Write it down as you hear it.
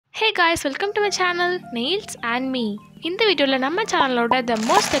Hey guys, welcome to my channel Nails and Me. இந்த வீடியோல நம்ம சேனலோட the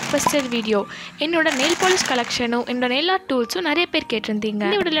most requested video என்னோட nail polish collection என்னோட nail art tools நிறைய பேர் கேட்டிருந்தீங்க.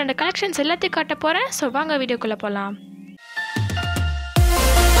 இந்த வீடியோல அந்த collections எல்லாத்தையும் காட்ட போறேன். சோ வாங்க வீடியோக்குள்ள போலாம்.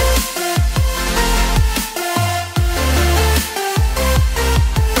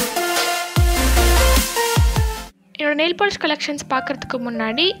 என்னோட nail polish collections பார்க்கிறதுக்கு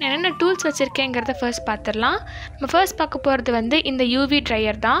முன்னாடி நான் என்ன டூல்ஸ் வச்சிருக்கேங்கறத ஃபர்ஸ்ட் பாத்துறலாம். நம்ம ஃபர்ஸ்ட் பார்க்க போறது வந்து இந்த UV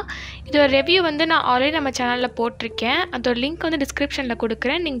dryer தான். இதோட ரிவ்யூ வந்து நான் ஆல்ரெடி நம்ம சேனல்ல போட்டுருக்கேன். அதோட லிங்க் வந்து டிஸ்கிரிப்ஷன்ல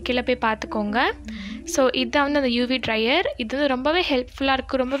கொடுக்கிறேன். நீங்க கீழ போய் பாத்துக்கோங்க. சோ இதுதான் வந்து அந்த UV dryer. இது வந்து ரொம்பவே ஹெல்ப்ஃபுல்லா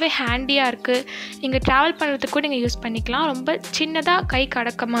இருக்கு, ரொம்பவே ஹேண்டியா இருக்கு. நீங்க டிராவல் பண்றதுக்கு கூட நீங்க யூஸ் பண்ணிக்கலாம். ரொம்ப சின்னதா கைக்கு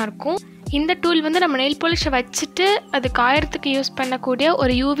அடக்கமா இருக்கும். இந்த டூல் வந்து நம்ம nail polish வச்சிட்டு அது காயறதுக்கு யூஸ் பண்ணக்கூடிய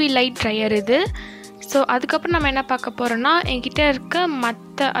ஒரு UV light dryer இது. ஸோ அதுக்கப்புறம் நம்ம என்ன பார்க்க போகிறோன்னா என்கிட்ட இருக்க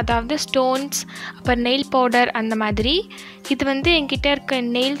அதாவது ஸ்டோன்ஸ் அப்புறம் நெயில் பவுடர் அந்த மாதிரி. இது வந்து என்கிட்ட இருக்க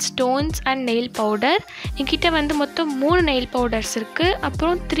nail stones and nail powder. என்கிட்ட வந்து மொத்தம் 3 நெயில் பவுடர்ஸ் இருக்குது,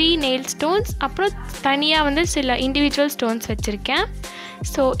 அப்புறம் 3 நெயில் ஸ்டோன்ஸ், அப்புறம் தனியாக வந்து சில இண்டிவிஜுவல் ஸ்டோன்ஸ் வச்சுருக்கேன்.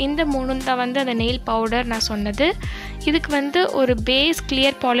 ஸோ இந்த 3 தான் வந்து அந்த நெயில் பவுடர் நான் சொன்னது. இதுக்கு வந்து ஒரு பேஸ்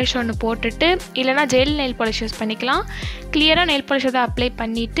கிளியர் பாலிஷ் ஒன்று போட்டுட்டு இல்லைனா ஜெல் நெயில் பாலிஷ் யூஸ் பண்ணிக்கலாம். கிளியராக நெயில் பாலிஷ் அதை அப்ளை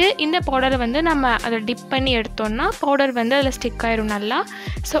பண்ணிவிட்டு இந்த பவுடரை வந்து நம்ம அதை டிப் பண்ணி எடுத்தோம்னா பவுடர் வந்து அதில் ஸ்டிக் ஆயிரும் நல்லா.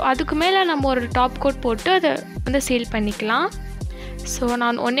 ஸோ அதுக்கு மேலே நம்ம ஒரு டாப் கோட் போட்டு அதை வந்து சீல் பண்ணிக்கலாம். ஸோ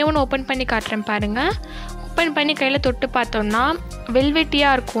நான் ஒன்று ஓப்பன் பண்ணி காட்டுறேன் பாருங்கள். ஓப்பன் பண்ணி கையில் தொட்டு பார்த்தோம்னா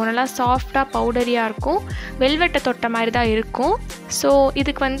வெல்வெட்டியாக இருக்கும், நல்லா சாஃப்டாக பவுடரியாக இருக்கும், வெல்வெட்டை தொட்ட மாதிரி தான் இருக்கும். ஸோ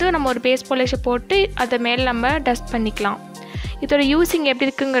இதுக்கு வந்து நம்ம ஒரு பேஸ் பாலிஷை போட்டு அதை மேலே நம்ம டஸ்ட் பண்ணிக்கலாம். இதோட யூஸிங் எப்படி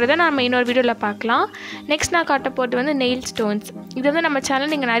இருக்குங்கிறத நம்ம இன்னொரு வீடியோவில் பார்க்கலாம். நெக்ஸ்ட் நான் காட்ட போகிறது வந்து நெயில் ஸ்டோன்ஸ். இது வந்து நம்ம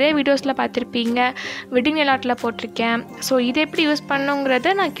சேனல் நீங்கள் நிறைய வீடியோஸில் பார்த்துருப்பீங்க, வெட்டிங் நெயில் ஆர்ட்டில் போட்டிருக்கேன். ஸோ இது எப்படி யூஸ்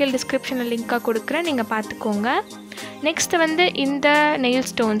பண்ணுங்கிறத நான் கீழே டிஸ்கிரிப்ஷனில் லிங்காக கொடுக்குறேன், நீங்கள் பார்த்துக்கோங்க. நெக்ஸ்ட்டு வந்து இந்த நெயில்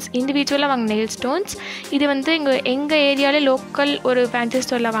ஸ்டோன்ஸ் இண்டிவிஜுவலாக வாங்கின நெயில் ஸ்டோன்ஸ். இது வந்து எங்கள் ஏரியாவில் லோக்கல் ஒரு ஃபேன்சி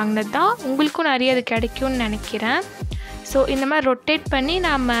ஸ்டோரில் வாங்கினது தான். உங்களுக்கும் நிறைய அது கிடைக்கும்னு நினைக்கிறேன். ஸோ இந்த மாதிரி ரொட்டேட் பண்ணி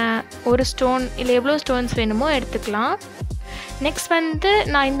நம்ம ஒரு ஸ்டோன் இல்லை எவ்வளோ ஸ்டோன்ஸ் வேணுமோ எடுத்துக்கலாம். நெக்ஸ்ட் வந்து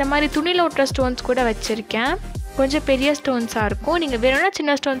நான் இந்த மாதிரி துணியில் ஒட்டுற ஸ்டோன்ஸ் கூட வச்சுருக்கேன். கொஞ்சம் பெரிய ஸ்டோன்ஸாக இருக்கும், நீங்கள் வேணும்னா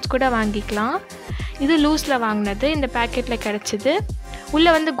சின்ன ஸ்டோன்ஸ் கூட வாங்கிக்கலாம். இது லூஸில் வாங்கினது, இந்த பேக்கெட்டில் கிடச்சிது. உள்ளே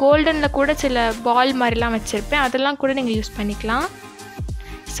வந்து கோல்டனில் கூட சில பால் மாதிரிலாம் வச்சுருப்பேன், அதெல்லாம் கூட நீங்கள் யூஸ் பண்ணிக்கலாம்.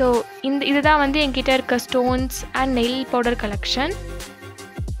 ஸோ இதுதான் வந்து என்கிட்ட இருக்க stones and nail powder collection.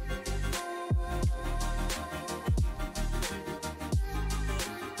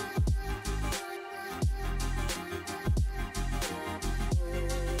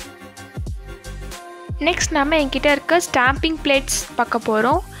 Next நம்ம என்கிட்ட இருக்க ஸ்டாம்பிங் பிளேட்ஸ் பார்க்க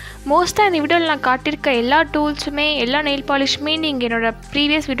போகிறோம். மோஸ்ட்டாக இந்த வீடியோவில் நான் காட்டியிருக்க எல்லா டூல்ஸுமே எல்லா நெயில் பாலிஷுமே நீங்கள் என்னோடய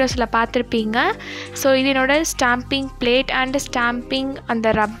ப்ரீவியஸ் வீடியோஸில் பார்த்துருப்பீங்க. ஸோ இது என்னோடய ஸ்டாம்பிங் பிளேட் அண்ட் ஸ்டாம்பிங்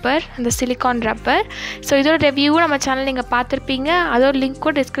அந்த ரப்பர், அந்த சிலிக்கான் ரப்பர். ஸோ இதோட ரிவ்யூவும் நம்ம சேனல் நீங்கள் பார்த்துருப்பீங்க, அதோட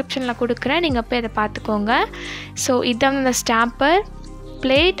லிங்க்கும் டிஸ்கிரிப்ஷனில் கொடுக்குறேன், நீங்கள் போய் அதை பார்த்துக்கோங்க. ஸோ இதுதான் அந்த ஸ்டாம்பர்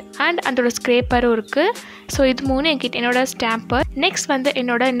பிளேட் அண்ட் அதோட ஸ்க்ரேப்பரும் இருக்குது. ஸோ இது 3 என்கிட்ட என்னோடய ஸ்டாம்பர். நெக்ஸ்ட் வந்து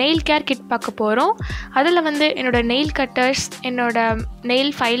என்னோடய நெயில் கேர் கிட் பார்க்க போகிறோம். அதில் வந்து என்னோடய நெயில் கட்டர்ஸ், என்னோடய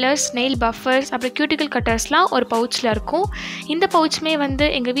நெயில் ஃபைலர்ஸ், நெயில் பஃபர்ஸ், அப்புறம் கியூட்டிக்கல் கட்டர்ஸ்லாம் ஒரு பவுச்சில் இருக்கும். இந்த பவுச்சுமே வந்து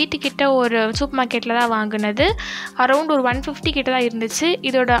எங்கள் வீட்டுக்கிட்ட ஒரு சூப்பர் மார்க்கெட்டில் தான் வாங்கினது. அரௌண்ட் ஒரு 150 கிட்ட தான் இருந்துச்சு.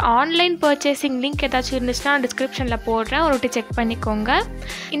 இதோட ஆன்லைன் பர்ச்சேசிங் லிங்க் ஏதாச்சும் இருந்துச்சுன்னா டிஸ்கிரிப்ஷனில் போடுறேன், ஒரு வாட்டி செக் பண்ணிக்கோங்க.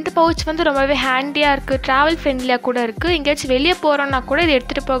 இந்த பவுச் வந்து ரொம்பவே ஹேண்டியாக இருக்குது, ட்ராவல் ஃப்ரெண்ட்லியாக கூட இருக்குது. எங்கேயாச்சும் வெளியே போகிறோன்னா கூட இதை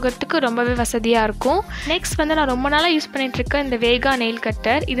எடுத்துகிட்டு போகிறதுக்கு ரொம்பவே வசதியாக இருக்கும். நெக்ஸ்ட் வந்து நான் ரொம்ப நாளாக யூஸ் பண்ணிகிட்ருக்கேன் இந்த வேகா நெயில்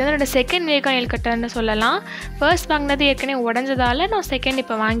கட்டர். இது வந்து என்னோட செகண்ட் வேகா நெயில் கட்டர்னு சொல்லலாம். ஃபர்ஸ்ட் வாங்கினது ஏற்கனவே உடஞ்சதால் நான் செகண்ட்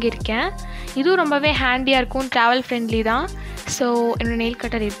இப்போ வாங்கியிருக்கேன். இதுவும் ரொம்பவே ஹேண்டியாக இருக்கும், ட்ராவல் ஃப்ரெண்ட்லி தான். ஸோ என்னோடய நெயில்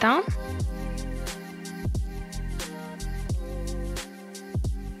கட்டர் இதுதான்.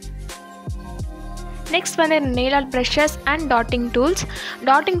 நெக்ஸ்ட் வந்து nail art brushes and dotting tools.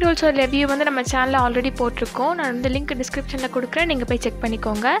 Dotting டூல்ஸோட review வந்து நம்ம சேனலில் ஆல்ரெடி போட்டிருக்கோம், நான் வந்து லிங்க் டிஸ்கிரிப்ஷனில் கொடுக்குறேன், நீங்கள் போய் செக்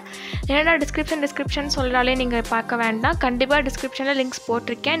பண்ணிக்கோங்க. என்னடா டிஸ்கிரிப்ஷன் சொல்கிறாலே நீங்கள் பார்க்க வேண்டாம், கண்டிப்பாக டிஸ்கிரிப்ஷனில் லிங்க்ஸ்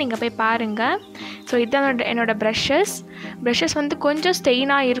போட்டிருக்கேன், நீங்கள் போய் பாருங்கள். ஸோ இதுதான் என்னோடய ப்ரஷஸ் வந்து கொஞ்சம்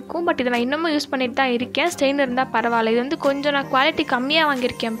ஸ்டெயினாக இருக்கும், பட் இதை நான் இன்னமும் யூஸ் பண்ணிட்டு தான் இருக்கேன். ஸ்டெயின் இருந்தால் பரவாயில்ல. இது வந்து கொஞ்சம் நான் குவாலிட்டி கம்மியாக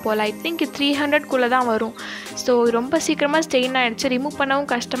வாங்கியிருக்கேன் போல், ஐ திங்க் 300 தான் வரும். ஸோ ரொம்ப சீக்கிரமாக ஸ்டெயின் ஆகிடுச்சு, ரிமூவ்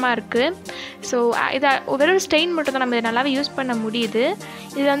பண்ணவும் கஷ்டமாக இருக்குது. ஸோ இதை வெறும் ஸ்டெயின் மட்டும் தான் நம்ம இதை நல்லாவே யூஸ் பண்ண முடியுது.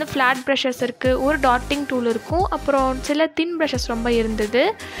 இதில் வந்து ஃப்ளாட் ப்ரஷஸ் இருக்குது, ஒரு டாட்டிங் டூல் இருக்கும், அப்புறம் சில தின் ப்ரஷஸ் ரொம்ப இருந்தது.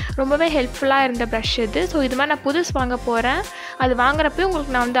 ரொம்பவே ஹெல்ப்ஃபுல்லாக இருந்த ப்ரஷ் இது. ஸோ இது மாதிரி நான் புதுசு வாங்க போகிறேன், அது வாங்குறப்போ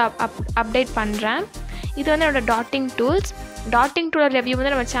உங்களுக்கு நான் வந்து அப்டேட் பண்ணுறேன். இது வந்து என்னோடய டாட்டிங் டூல்ஸ். டாட்டிங் டூலோட ரிவ்யூ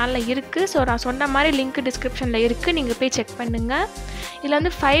வந்து நம்ம சேனலில் இருக்குது. ஸோ நான் சொன்ன மாதிரி லிங்க் டிஸ்கிரிப்ஷனில் இருக்குது, நீங்கள் போய் செக் பண்ணுங்கள். இதில்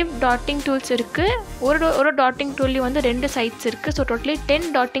வந்து 5 டாட்டிங் டூல்ஸ் இருக்குது. ஒரு டாட்டிங் டூல்லையும் வந்து 2 சைட்ஸ் இருக்குது. ஸோ டோட்டலி 10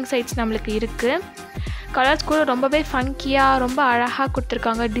 டாட்டிங் சைட்ஸ் நம்மளுக்கு இருக்குது. கலர்ஸ் கூட ரொம்பவே ஃபங்கியாக ரொம்ப அழகாக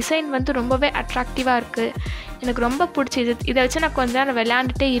கொடுத்துருக்காங்க. டிசைன் வந்து ரொம்பவே அட்ராக்டிவாக இருக்குது. எனக்கு ரொம்ப பிடிச்சிது. இதை வச்சு நான் கொஞ்ச நேரம்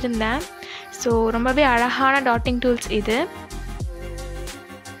விளையாண்டுட்டே இருந்தேன். ஸோ ரொம்பவே அழகான டாட்டிங் டூல்ஸ் இது.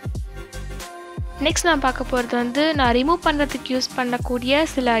 நெக்ஸ்ட் நான் பார்க்க போகிறது வந்து நான் ரிமூவ் பண்ணுறதுக்கு யூஸ் பண்ணக்கூடிய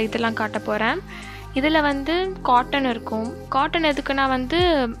சில இதெல்லாம் காட்ட போகிறேன். இதில் வந்து காட்டன் இருக்கும். காட்டன் எதுக்குன்னா வந்து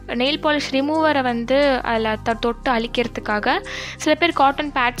நெயில் பாலிஷ் ரிமூவரை வந்து அதில் தொட்டு அழிக்கிறதுக்காக. சில பேர்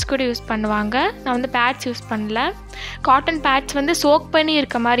காட்டன் பேட்ஸ் கூட யூஸ் பண்ணுவாங்க. நான் வந்து பேட்ஸ் யூஸ் பண்ணல. காட்டன் பேட்ஸ் வந்து சோக் பண்ணி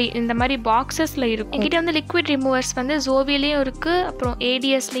இருக்க மாதிரி இந்த மாதிரி பாக்ஸஸில் இருக்கும். என்கிட்ட வந்து லிக்விட் ரிமூவர்ஸ் வந்து ஜோவிலையும் இருக்குது, அப்புறம்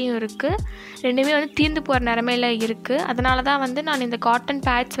ஏடிஎஸ்லேயும் இருக்குது. ரெண்டுமே வந்து தீர்ந்து போகிற நிலமையில் இருக்குது. அதனால தான் வந்து நான் இந்த காட்டன்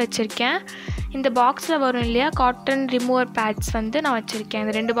பேட்ஸ் வச்சுருக்கேன். இந்த பாக்ஸில் வரும் இல்லையா காட்டன் ரிமூவர் பேட்ஸ் வந்து நான் வச்சுருக்கேன்.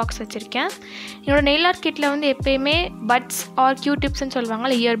 இந்த 2 பாக்ஸ் வச்சுருக்கேன். என்னோடய நெயில் ஆர்ட் கிட்டில் வந்து எப்போயுமே பட்ஸ் ஆர் டிப்ஸ்ன்னு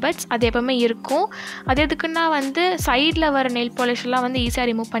சொல்லுவாங்கள்ல, இயர்பட்ஸ், அது எப்போவுமே இருக்கும். அது எதுக்குன்னா வந்து சைடில் வர நெயில் பாலிஷ்லாம் வந்து ஈஸியாக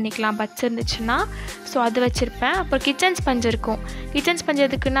ரிமூவ் பண்ணிக்கலாம் பட்ஸ் இருந்துச்சுன்னா. ஸோ அது வச்சுருப்பேன். அப்புறம் கிச்சன் ஸ்பஞ்ச் இருக்கும். கிச்சன் ஸ்பஞ்ச்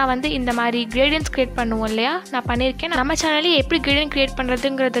எதுக்குன்னா வந்து இந்த மாதிரி கிரேடியன்ஸ் க்ரியேட் பண்ணுவோம் இல்லையா, நான் பண்ணியிருக்கேன். நம்ம சேனல்லே எப்படி கிரேடியன்ட் க்ரியேட்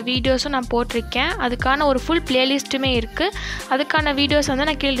பண்ணுறதுங்கிறத வீடியோஸும் நான் போட்டிருக்கேன். அதுக்கான ஒரு ஃபுல் பிளேலிஸ்ட்டுமே இருக்குது. அதுக்கான வீடியோஸ் வந்து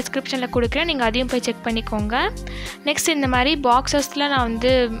நான் கீழே டிஸ்கிரிப்ஷனில் கொடுக்குறேன், நீங்கள் அதையும் போய் செக் பண்ணிக்கோங்க. நெக்ஸ்ட் இந்த மாதிரி பாக்ஸஸில் நான்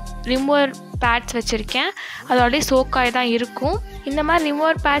வந்து ரிமூவர் பேட்ஸ் வச்சுருக்கேன். அது ஆல்ரெடி சோக்காய் தான் இருக்கும். இந்த மாதிரி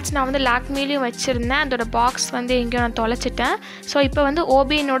ரிமூவர் பேட்ஸ் நான் வந்து லாக்மீலையும் வச்சுருந்தேன். அதோட பாக்ஸ் வந்து எங்கேயோ நான் தொலைச்சிட்டேன். ஸோ இப்போ வந்து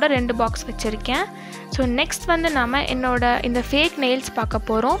ஓபியனோட 2 பாக்ஸ் வச்சுருக்கேன். ஸோ நெக்ஸ்ட் வந்து நம்ம இந்த ஃபேக் நெயில்ஸ் பார்க்க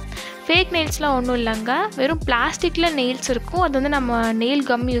போகிறோம். ஃபேக் நெயில்ஸ்லாம் ஒன்றும் இல்லைங்க, வெறும் பிளாஸ்டிக்கில் நெயில்ஸ் இருக்கும். அது வந்து நம்ம நெயில்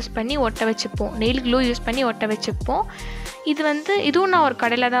கம் யூஸ் பண்ணி ஒட்ட வச்சுப்போம், நெயில் க்ளூ யூஸ் பண்ணி ஒட்ட வச்சுப்போம். இதுவும் நான் ஒரு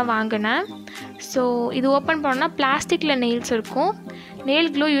கடையில் தான் வாங்கினேன். ஸோ இது ஓப்பன் பண்ணோன்னா பிளாஸ்டிக்கில் நெயில்ஸ் இருக்கும். நெயில்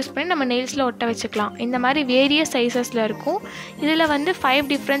க்ளூ யூஸ் பண்ணி நம்ம நெயில்ஸில் ஒட்ட வச்சுக்கலாம். இந்த மாதிரி வேரியஸ் சைஸஸில் இருக்கும். இதில் வந்து 5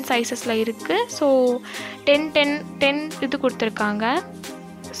 டிஃப்ரெண்ட் சைஸஸில் இருக்குது. ஸோ 10 இது கொடுத்துருக்காங்க.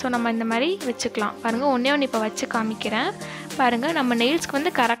 ஸோ நம்ம இந்த மாதிரி வச்சுக்கலாம். பாருங்கள், ஒன்றே இப்போ வச்சு காமிக்கிறேன். பாருங்கள், நம்ம நெயில்ஸ்க்கு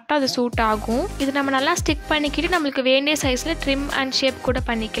வந்து கரெக்டாக அது சூட் ஆகும். இது நம்ம நல்லா ஸ்டிக் பண்ணிக்கிட்டு நம்மளுக்கு வேண்டிய சைஸில் ட்ரிம் அண்ட் ஷேப் கூட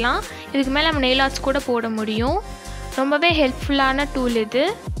பண்ணிக்கலாம். இதுக்கு மேலே நம்ம நெயில் ஆர்ட்ஸ் கூட போட முடியும். ரொம்பவே ஹெல்ப்ஃபுல்லான டூல் இது.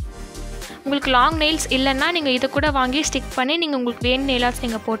 உங்களுக்கு லாங் நெயில்ஸ் இல்லைன்னா நீங்கள் இதை கூட வாங்கி ஸ்டிக் பண்ணி நீங்கள் உங்களுக்கு வேணும் நெயில் ஆர்ட்ஸ்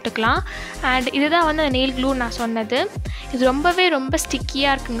நீங்கள் போட்டுக்கலாம். அண்ட் இதுதான் வந்து அந்த நெயில் க்ளூ நான் சொன்னது. இது ரொம்ப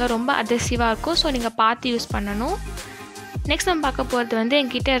ஸ்டிக்கியாக இருக்குங்க, ரொம்ப அதசிவாக இருக்கும். ஸோ நீங்கள் பார்த்து யூஸ் பண்ணணும். நெக்ஸ்ட் நம்ம பார்க்க போகிறது வந்து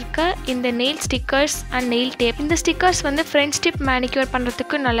என்கிட்ட இருக்க இந்த nail stickers and nail tape. இந்த ஸ்டிக்கர்ஸ் வந்து ஃப்ரெஞ்ச் டிப் மேனிக்யூர்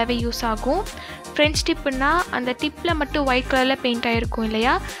பண்ணுறதுக்கு நல்லாவே யூஸ் ஆகும். ஃப்ரெஞ்ச் டிப்புன்னா அந்த டிப்பில் மட்டும் ஒயிட் கலரில் பெயிண்ட் ஆகிருக்கும்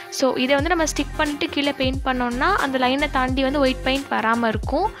இல்லையா. ஸோ இதை வந்து நம்ம ஸ்டிக் பண்ணிட்டு கீழே பெயிண்ட் பண்ணோன்னா அந்த லைனை தாண்டி வந்து ஒயிட் பெயிண்ட் வராமல்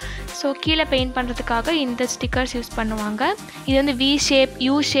இருக்கும். ஸோ கீழே பெயிண்ட் பண்ணுறதுக்காக இந்த ஸ்டிக்கர்ஸ் யூஸ் பண்ணுவாங்க. இது வந்து வி ஷேப்,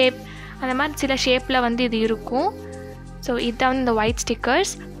 யூ ஷேப், அந்த மாதிரி சில ஷேப்பில் வந்து இது இருக்கும். ஸோ இதுதான் வந்து இந்த ஒயிட்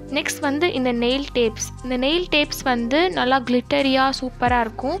ஸ்டிக்கர்ஸ். நெக்ஸ்ட் வந்து இந்த நெயில் டேப்ஸ். இந்த நெயில் டேப்ஸ் வந்து நல்லா கிளிட்டரியாக சூப்பராக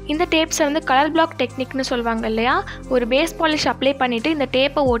இருக்கும். இந்த டேப்ஸை வந்து கலர் பிளாக் டெக்னிக்னு சொல்லுவாங்க இல்லையா. ஒரு பேஸ் பாலிஷ் அப்ளை பண்ணிவிட்டு இந்த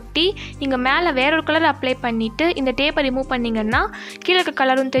டேப்பை ஒட்டி நீங்கள் மேலே வேற ஒரு கலர் அப்ளை பண்ணிவிட்டு இந்த டேப்பை ரிமூவ் பண்ணிங்கன்னா கீழே இருக்க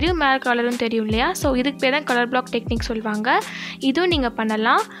கலரும் தெரியும், மேலே கலரும் தெரியும் இல்லையா. ஸோ இதுக்கு பேர் தான் கலர் பிளாக் டெக்னிக் சொல்லுவாங்க. இதுவும் நீங்கள்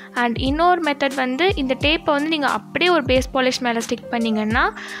பண்ணலாம். அண்ட் இன்னொரு மெத்தட் வந்து இந்த டேப்பை வந்து நீங்கள் அப்படியே ஒரு பேஸ் பாலிஷ் மேலே ஸ்டிக் பண்ணிங்கன்னா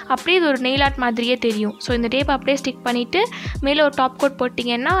அப்படியே இது ஒரு நெயில் ஆர்ட் மாதிரியே தெரியும். ஸோ இந்த டேப்பை அப்படியே ஸ்டிக் பண்ணிவிட்டு மேலே ஒரு டாப் கோட்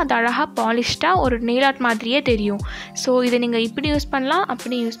போட்டிங்கன்னா அது அழகாக பாலிஷ்டாக ஒரு நெயில் ஆர்ட் மாதிரியே தெரியும். ஸோ இதை நீங்கள் இப்படி யூஸ் பண்ணலாம்,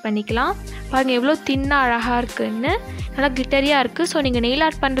 அப்படி யூஸ் பண்ணிக்கலாம். பாருங்கள் எவ்வளோ தின்னாக அழகாக இருக்குதுன்னு, நல்லா கிளிட்டரியாக இருக்குது. ஸோ நீங்கள் நெயில்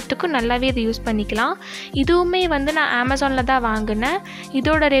ஆர்ட் பண்ணுறதுக்கும் நல்லாவே இதை யூஸ் பண்ணிக்கலாம். இதுவுமே வந்து நான் அமேசானில் தான் வாங்கினேன்.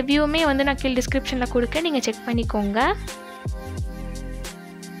 இதோட ரிவ்யூவுமே வந்து நான் கீழே டிஸ்கிரிப்ஷனில் கொடுக்க, நீங்கள் செக் பண்ணிக்கோங்க.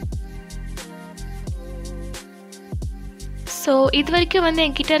 ஸோ இது வரைக்கும் வந்து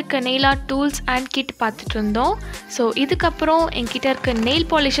என்கிட்ட இருக்க nail art tools and kid பார்த்துட்டு இருந்தோம். ஸோ இதுக்கப்புறம் என்கிட்ட இருக்க நெயில்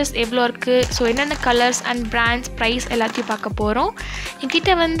பாலிஷஸ் எவ்வளோ இருக்குது, ஸோ என்னென்ன கலர்ஸ் அண்ட் பிராண்ட்ஸ், ப்ரைஸ் எல்லாத்தையும் பார்க்க போகிறோம்.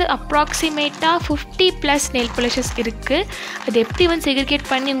 என்கிட்ட வந்து அப்ராக்சிமேட்டாக 50+ நெயில் பாலிஷஸ் இருக்குது. அது எப்படி வந்து செக்ரிகேட்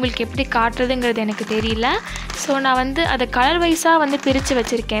பண்ணி உங்களுக்கு எப்படி காட்டுறதுங்கிறது எனக்கு தெரியல. ஸோ நான் வந்து அதை கலர் வைஸாக வந்து பிரித்து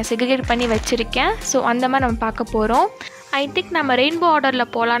வச்சுருக்கேன், செக்ரிகேட் பண்ணி வச்சுருக்கேன். ஸோ அந்த மாதிரி நம்ம பார்க்க போகிறோம். ஐ திங்க் நம்ம ரெயின்போ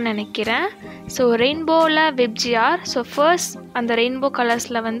ஆர்டரில் போகலான்னு நினைக்கிறேன். ஸோ ரெயின்போவில் வெப்ஜிஆர். ஸோ ஃபர்ஸ்ட் அந்த ரெயின்போ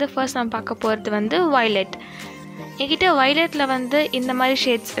கலர்ஸில் வந்து ஃபர்ஸ்ட் நம்ம பார்க்க போகிறது வந்து வயலட். என்கிட்ட வயலட்டில் வந்து இந்த மாதிரி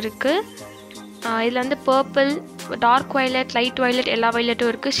ஷேட்ஸ் இருக்குது. இதில் வந்து purple, dark violet, light violet, எல்லா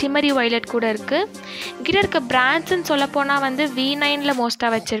வயலட்டும் இருக்குது. ஷிமரி வயலட் கூட இருக்குது. என்கிட்ட இருக்க பிராண்ட்ஸ்ன்னு சொல்லப்போனால் வந்து V9ல்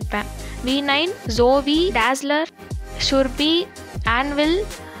மோஸ்ட்டாக வச்சுருப்பேன். V9, ஜோவி, டேஸ்லர், ஷுர்பி, ஆன்வில்,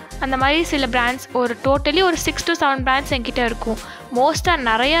 அந்த மாதிரி சில பிராண்ட்ஸ் ஒரு டோட்டலி ஒரு 6 to 7 பிராண்ட்ஸ் என்கிட்ட இருக்கும். மோஸ்ட்டாக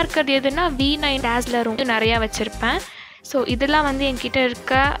நிறையா இருக்கிறது எதுனா V9, டேஸ்லரும் நிறையா வச்சுருப்பேன். ஸோ இதெல்லாம் வந்து என்கிட்ட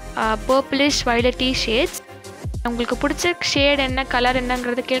இருக்க பர்பிளிஷ் வயலட்டி ஷேட்ஸ். உங்களுக்கு பிடிச்ச ஷேட் என்ன, கலர்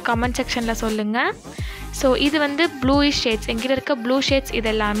என்னங்கிறது கீழே கமெண்ட் செக்ஷனில் சொல்லுங்கள். ஸோ இது வந்து ப்ளூயிஷ் ஷேட்ஸ், என்கிட்ட இருக்க ப்ளூ ஷேட்ஸ் இது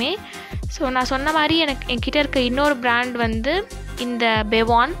எல்லாமே. ஸோ நான் சொன்ன மாதிரி என்கிட்ட இருக்க இன்னொரு பிராண்ட் வந்து இந்த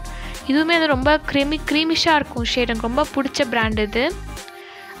பெவான். இதுவுமே அது ரொம்ப க்ரீமிஷாக இருக்கும் ஷேட், எனக்கு ரொம்ப பிடிச்ச பிராண்ட் இது.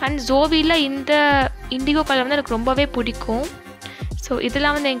 அண்ட் ஜோவியில் இந்த இண்டிகோ கலர் வந்து எனக்கு ரொம்பவே பிடிக்கும். ஸோ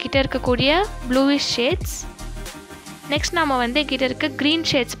இதெல்லாம் வந்து என்கிட்ட இருக்கக்கூடிய ப்ளூயிஷ் ஷேட்ஸ். நெக்ஸ்ட் நம்ம வந்து என்கிட்ட இருக்க க்ரீன்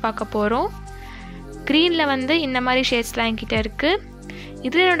ஷேட்ஸ் பார்க்க போகிறோம். க்ரீனில் வந்து இந்த மாதிரி ஷேட்ஸ்லாம் என்கிட்ட இருக்குது.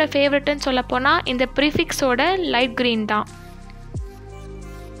 இது என்னோடய ஃபேவரெட்டுன்னு சொல்லப்போனால் இந்த ப்ரிஃபிக்ஸோட லைட் க்ரீன் தான்.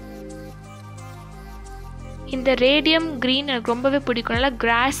 இந்த ரேடியம் க்ரீன் எனக்கு ரொம்பவே பிடிக்கும். நல்லா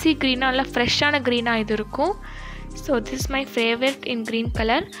கிராஸி க்ரீனாக, நல்லா ஃப்ரெஷ்ஷான க்ரீனாக இது இருக்கும். So this my favourite in green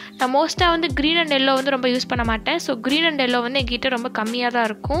colour. நான் மோஸ்ட்டாக வந்து க்ரீன் அண்ட் எல்லோ வந்து ரொம்ப யூஸ் பண்ண மாட்டேன். ஸோ க்ரீன் அண்ட் எல்லோ வந்து என்கிட்ட ரொம்ப கம்மியாக தான்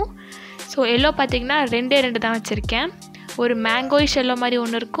இருக்கும். ஸோ எல்லோ பார்த்திங்கன்னா 2 தான் வச்சுருக்கேன். ஒரு மேங்கோயிஷ் எல்லோ மாதிரி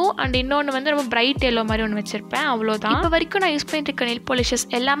ஒன்று இருக்கும், அண்ட் இன்னொன்று வந்து ரொம்ப பிரைட் எல்லோ மாதிரி ஒன்று வச்சுருப்பேன், அவ்வளோதான். இப்போ வரைக்கும் நான் யூஸ் பண்ணிட்டு இருக்க நெயில் பாலிஷஸ்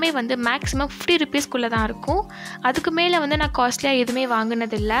எல்லாமே வந்து மேக்ஸிமம் 50 ருபீஸ்க்குள்ளே தான் இருக்கும். அதுக்கு மேலே வந்து நான் காஸ்ட்லியாக எதுவுமே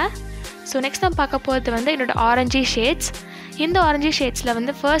வாங்கினதில்லை. ஸோ நெக்ஸ்ட் நான் பார்க்க போகிறது வந்து என்னோடய ஆரஞ்சி ஷேட்ஸ். இந்த ஆரஞ்சி ஷேட்ஸில்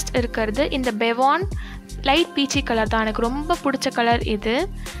வந்து ஃபர்ஸ்ட் இருக்கிறது இந்த பெவான் லைட் பீச்சி கலர் தான். எனக்கு ரொம்ப பிடிச்ச கலர் இது.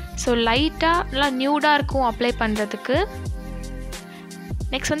 ஸோ லைட்டாக நல்லா நியூடாக இருக்கும் அப்ளை பண்ணுறதுக்கு.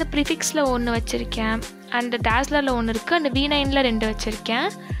 நெக்ஸ்ட் வந்து ப்ரிஃபிக்ஸில் ஒன்று வச்சுருக்கேன், அண்ட் டேஸ்லரில் ஒன்று இருக்குது, அண்ட் V9ல் 2 வச்சுருக்கேன்.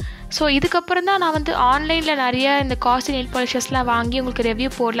 ஸோ இதுக்கப்புறம் தான் நான் வந்து ஆன்லைனில் நிறைய இந்த காஸ்ட்லி நெயில் பாலிஷஸ்லாம் வாங்கி உங்களுக்கு ரிவ்யூ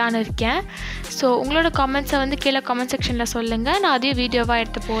போடலான்னு இருக்கேன். ஸோ உங்களோட கமெண்ட்ஸை வந்து கீழே கமெண்ட் செக்ஷனில் சொல்லுங்கள், நான் அதையும் வீடியோவாக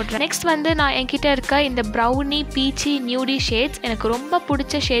எடுத்து போடுறேன். நெக்ஸ்ட் வந்து நான் என்கிட்ட இருக்க இந்த ப்ரௌனி பீச்சி நியூடி ஷேட்ஸ், எனக்கு ரொம்ப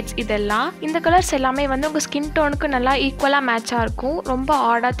பிடிச்ச ஷேட்ஸ் இதெல்லாம். இந்த கலர்ஸ் எல்லாமே வந்து உங்கள் ஸ்கின் டோனுக்கு நல்லா ஈக்குவலாக மேட்சாக இருக்கும், ரொம்ப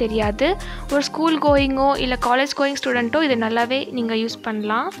ஆடாக தெரியாது. ஒரு ஸ்கூல் கோயிங்கோ இல்லை காலேஜ் கோயிங் ஸ்டூடெண்ட்டோ இது நல்லாவே நீங்கள் யூஸ்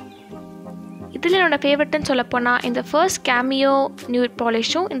பண்ணலாம். இதில் என்னோடய ஃபேவரெட்டுன்னு சொல்லப்போனால் இந்த ஃபர்ஸ்ட் கேமியோ நியூட்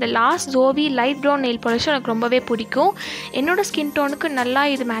பாலிஷும் இந்த last Jovi light brown nail பாலிஷும் எனக்கு ரொம்பவே பிடிக்கும். என்னோடய ஸ்கின் டோனுக்கு நல்லா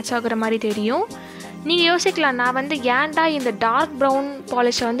இது மேட்ச் ஆகுற மாதிரி தெரியும். நீங்கள் யோசிக்கலாம், நான் வந்து ஏன்டா இந்த டார்க் ப்ரௌன்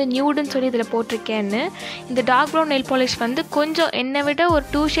பாலிஷை வந்து நியூடுன்னு சொல்லி இதில் போட்டிருக்கேன்னு. இந்த டார்க் ப்ரௌன் நெயில் பாலிஷ் வந்து கொஞ்சம் என்னை விட ஒரு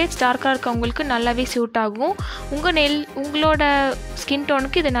 2 ஷேட்ஸ் டார்க்காக இருக்கவங்களுக்கு நல்லாவே சூட் ஆகும். உங்களோட ஸ்கின்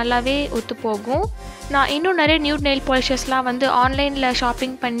டோனுக்கு இது நல்லாவே ஒத்து போகும். நான் இன்னும் நிறைய நியூட் நெயில் பாலிஷஸ்லாம் வந்து ஆன்லைனில்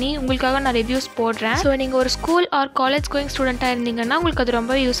ஷாப்பிங் பண்ணி உங்களுக்காக நான் ரிவ்யூஸ் போடுறேன். ஸோ நீங்கள் ஒரு ஸ்கூல் ஆர் காலேஜ் கோயிங் ஸ்டூடெண்ட்டாக இருந்தீங்கன்னா உங்களுக்கு அது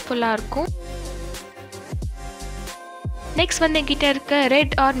ரொம்ப யூஸ்ஃபுல்லாக இருக்கும். நெக்ஸ்ட் வந்து என்கிட்ட இருக்க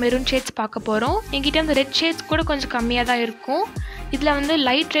ரெட் ஆர் மெரூன் ஷேட்ஸ் பார்க்க போகிறோம். என்கிட்ட வந்து ரெட் ஷேட்ஸ் கூட கொஞ்சம் கம்மியாக தான் இருக்கும். இதில் வந்து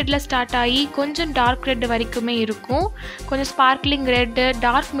லைட் ரெட்டில் ஸ்டார்ட் ஆகி கொஞ்சம் டார்க் ரெட் வரைக்குமே இருக்கும், கொஞ்சம் ஸ்பார்க்லிங் ரெட்டு,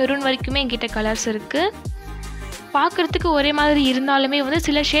 டார்க் மெரூன் வரைக்குமே என்கிட்ட கலர்ஸ் இருக்குது. பார்க்குறதுக்கு ஒரே மாதிரி இருந்தாலுமே வந்து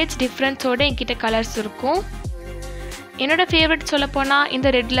சில ஷேட்ஸ் டிஃப்ரென்ஸோடு என்கிட்ட கலர்ஸ் இருக்கும். என்னோடய ஃபேவரட் சொல்லப்போனால் இந்த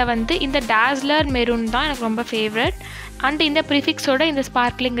ரெட்டில் வந்து இந்த டேஸ்லர் மெரூன் தான் எனக்கு ரொம்ப ஃபேவரட். அண்ட் இந்த ப்ரிஃபிக்ஸோட இந்த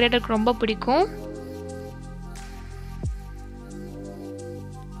ஸ்பார்க்லிங் ரெட் எனக்கு ரொம்ப பிடிக்கும்.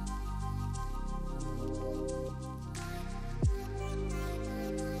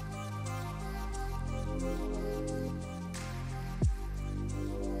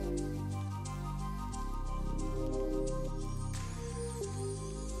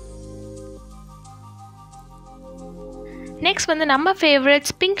 நெக்ஸ்ட் வந்து நம்ம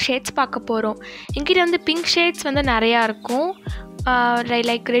ஃபேவரட்ஸ் பிங்க் ஷேட்ஸ் பார்க்க போகிறோம். என்கிட்ட வந்து பிங்க் ஷேட்ஸ் வந்து நிறையா இருக்கும்.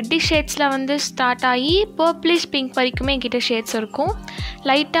 லைக் ரெட்டிஷ் ஷேட்ஸில் வந்து ஸ்டார்ட் ஆகி பர்பிளிஷ் பிங்க் வரைக்குமே என்கிட்ட ஷேட்ஸ் இருக்கும்.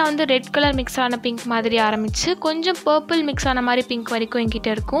 லைட்டாக வந்து ரெட் கலர் மிக்ஸ் ஆன பிங்க் மாதிரி ஆரம்பித்து கொஞ்சம் பர்பிள் மிக்ஸ் ஆன மாதிரி பிங்க் வரைக்கும்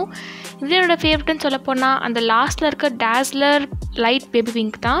என்கிட்ட இருக்கும். இது என்னோடய ஃபேவரட்னு சொல்லப்போனால் அந்த லாஸ்ட்டில் இருக்க டேஸ்லர் லைட் பேபி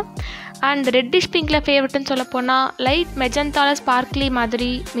பிங்க் தான். அண்ட் ரெட்டிஷ் பிங்க்கில் ஃபேவரட்னு சொல்லப்போனால் லைட் மெஜந்தால ஸ்பார்க்லி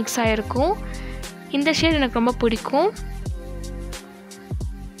மாதிரி மிக்ஸ் ஆகிருக்கும். இந்த ஷேட் எனக்கு ரொம்ப பிடிக்கும்.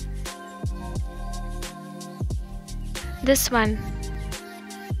 This one.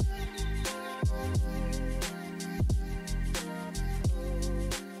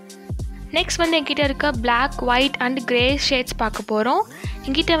 நெக்ஸ்ட் வந்து என்கிட்ட இருக்க black, white and grey shades பார்க்க போகிறோம்.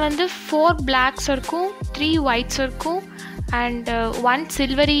 என்கிட்ட வந்து 4 பிளாக்ஸ் இருக்கும், 3 ஒயிட்ஸ் இருக்கும், and 1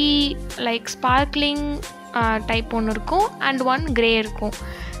 silvery like sparkling type ஒன்று இருக்கும், அண்ட் 1 கிரே இருக்கும்.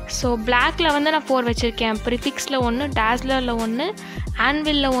 ஸோ பிளாக்கில் வந்து நான் 4 வச்சுருக்கேன். ப்ரிஃபிக்ஸில் 1, டேஸ்லரில் 1,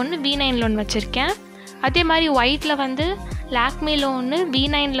 ஆன்வில்ல 1, V9ல் 1 வச்சுருக்கேன். அதே மாதிரி ஒயிட்டில் வந்து லாக்மியில் 1,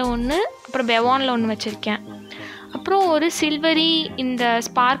 V9ல் 1, அப்புறம் பெவானில் 1 வச்சுருக்கேன். அப்புறம் ஒரு சில்வரி இந்த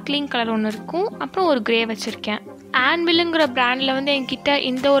ஸ்பார்க்லிங் கலர் ஒன்று இருக்கும், அப்புறம் ஒரு கிரே வச்சுருக்கேன். ஆன்வில்லுங்கிற பிராண்டில் வந்து என்கிட்ட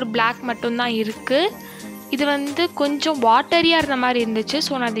இந்த ஒரு பிளாக் மட்டும்தான் இருக்குது. இது வந்து கொஞ்சம் வாட்டரியாக இருந்த மாதிரி இருந்துச்சு.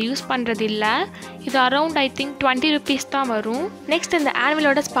 ஸோ நான் அதை யூஸ் பண்ணுறது இல்லை. இது அரௌண்ட் ஐ திங்க் 20 rupees தான் வரும். நெக்ஸ்ட் இந்த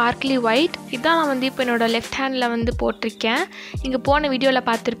ஆனிமலோட ஸ்பார்க்லி ஒயிட், இதான் நான் வந்து இப்போ என்னோடய லெஃப்ட் ஹேண்டில் வந்து போட்டிருக்கேன். நீங்கள் போன வீடியோவில்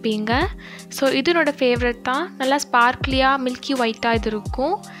பார்த்துருப்பீங்க. ஸோ இது என்னோடய ஃபேவரட் தான். நல்லா ஸ்பார்க்லியாக மில்கி ஒயிட்டாக இது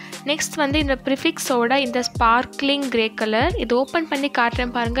இருக்கும். நெக்ஸ்ட் வந்து இந்த ப்ரிஃபிக்ஸோட இந்த ஸ்பார்க்லிங் கிரே கலர், இது ஓப்பன் பண்ணி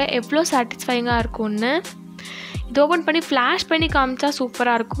காட்டுறேன் பாருங்கள் எவ்வளோ சாட்டிஸ்ஃபைங்காக இருக்கும்னு. இது ஓப்பன் பண்ணி ஃப்ளாஷ் பண்ணி காமிச்சா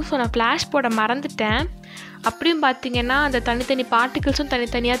சூப்பராக இருக்கும். ஸோ நான் ஃப்ளாஷ் போட மறந்துட்டேன். அப்படியும் பார்த்தீங்கன்னா அந்த தனித்தனி பார்ட்டிகிள்ஸும்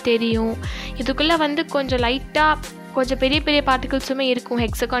தனித்தனியாக தெரியும். இதுக்குள்ளே வந்து கொஞ்சம் லைட்டாக கொஞ்சம் பெரிய பெரிய பார்ட்டிகிள்ஸுமே இருக்கும்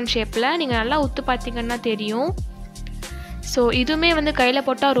ஹெக்ஸகான் ஷேப்பில். நீங்கள் நல்லா உத்து பார்த்தீங்கன்னா தெரியும். ஸோ இதுவுமே வந்து கையில்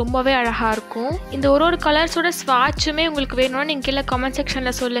போட்டால் ரொம்பவே அழகாக இருக்கும். இந்த ஒரு கலர்ஸோட ஸ்வாட்சுமே உங்களுக்கு வேணும்னா நீங்கள் கீழே கமெண்ட்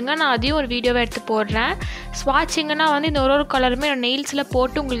செக்ஷனில் சொல்லுங்கள். நான் அதையும் ஒரு வீடியோவை எடுத்து போடுறேன். ஸ்வாட்சிங்கன்னா வந்து இந்த ஒரு கலருமே நான் நெயில்ஸில்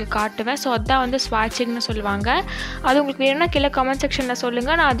போட்டு உங்களுக்கு காட்டுவேன். ஸோ அதுதான் வந்து ஸ்வாட்சிங்னு சொல்லுவாங்க. அது உங்களுக்கு வேணும்னா கீழே கமெண்ட் செக்ஷனில்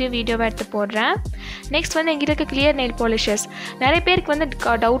சொல்லுங்கள். நான் அதையும் வீடியோவை எடுத்து போடுறேன். நெக்ஸ்ட் வந்து எங்கிட்ட இருக்க கிளியர் நெயில் பாலிஷஸ். நிறைய பேருக்கு வந்து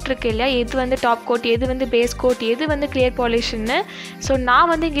டவுட் இருக்குது இல்லையா, எது வந்து டாப் கோட், எது வந்து பேஸ் கோட், எது வந்து கிளியர் பாலிஷ்னு. ஸோ நான்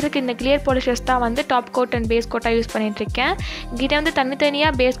வந்து இங்கே இருக்க இந்த கிளியர் பாலிஷஸ் தான் வந்து top code and base கோட்டாக use பண்ணிகிட்ருக்கேன். இங்கிட்ட வந்து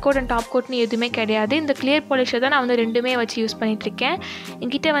தனித்தனியாக பேஸ் கோட் அண்ட் டாப் கோட்னு எதுவுமே கிடையாது. இந்த கிளியர் பாலிஷை தான் நான் வந்து ரெண்டுமே வச்சு யூஸ் பண்ணிகிட்ருக்கேன்.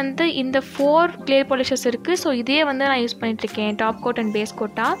 எங்கிட்ட வந்து இந்த 4 கிளியர் பாலிஷஸ் இருக்குது. ஸோ இதே வந்து நான் யூஸ் பண்ணிகிட்ருக்கேன் top code and base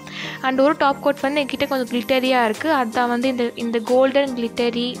கோட்டாக. And ஒரு டாப் கோட் வந்து எங்கிட்ட கொஞ்சம் கிளிட்டரியாக இருக்குது. அதுதான் வந்து இந்த கோல்டன்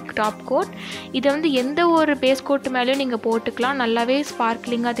கிளிட்டரி டாப் கோட். இதை வந்து எந்த ஒரு பேஸ் கோட்டு மேலேயும் நீங்கள் போட்டுக்கலாம். நல்லாவே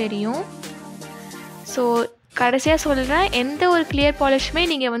ஸ்பார்க்லிங்காக தெரியும். ஸோ கடைசியாக சொல்கிறேன், எந்த ஒரு கிளியர் பாலிஷுமே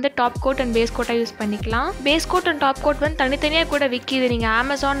நீங்கள் வந்து top code and base கோட்டாக use பண்ணிக்கலாம். Base code and top code வந்து தனித்தனியாக கூட விற்கிது. நீங்கள்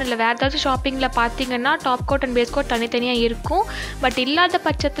அமேசான் இல்லை வேறு ஏதாச்சும் ஷாப்பிங்கில் பார்த்தீங்கன்னா top code and base code தனித்தனியாக இருக்கும். பட் இல்லாத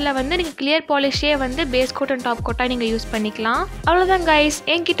பட்சத்தில் வந்து நீங்கள் கிளியர் பாலிஷே வந்து பேஸ் கோட் அண்ட் டாப் கோட்டாக நீங்கள் யூஸ் பண்ணிக்கலாம். அவ்வளோதான் கைஸ்,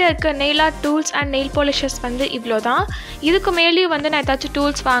 என்கிட்ட இருக்க nail art tools and nail polishes வந்து இவ்வளோ தான். இதுக்கு மேலேயும் வந்து நான் ஏதாச்சும்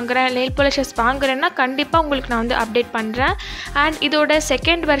டூல்ஸ் வாங்குகிறேன், நெயில் பாலிஷஸ் வாங்குறேன்னா கண்டிப்பாக உங்களுக்கு நான் வந்து அப்டேட் பண்ணுறேன். அண்ட் இதோட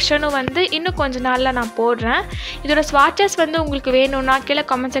செகண்ட் வெர்ஷனும் வந்து இன்னும் கொஞ்சம் நாளில் நான் போடுறேன். இதோட ஸ்வாட்சஸ் வந்து உங்களுக்கு வேணும்னா கீழே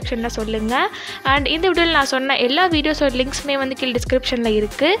கமெண்ட் செக்ஷனில் சொல்லுங்கள். அண்ட் இந்த வீடியோவில் நான் சொன்ன எல்லா வீடியோஸோட லிங்க்ஸுமே வந்து கீழே டிஸ்கிரிப்ஷனில்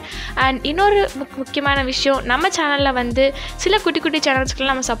இருக்குது. அண்ட் இன்னொரு முக்கியமான விஷயம், நம்ம சேனலில் வந்து சில குட்டி குட்டி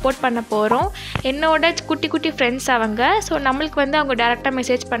சேனல்ஸ்க்கெலாம் நம்ம சப்போர்ட் பண்ண போகிறோம். என்னோட குட்டி குட்டி ஃப்ரெண்ட்ஸ் அவங்க. ஸோ நம்மளுக்கு வந்து அவங்க டேரெக்டாக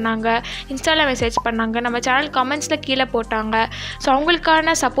மெசேஜ் பண்ணாங்க, இன்ஸ்டாவில் மெசேஜ் பண்ணாங்க, நம்ம சேனல் கமெண்ட்ஸில் கீழே போட்டாங்க. ஸோ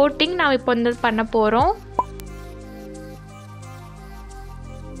அவங்களுக்கான சப்போர்ட்டிங் நான் இப்போ வந்து பண்ண போகிறோம்.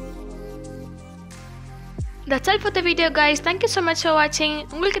 That's all for the video guys. Thank you so much for watching.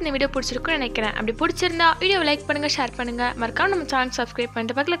 உங்களுக்கு இந்த வீடியோ பிடிச்சிருக்குன்னு நினைக்கிறேன். அப்படி பிடிச்சிருந்தா வீடியோவை லைக் பண்ணுங்கள், ஷேர் பண்ணுங்கள், மறக்காம நம்ம சேனல் சப்ஸ்கிரைப்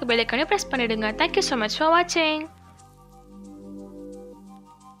பண்ணிட்டு பக்கத்துல பெல் ஐகானை பிரஸ் பண்ணிடுங்க. Thank you so much for watching.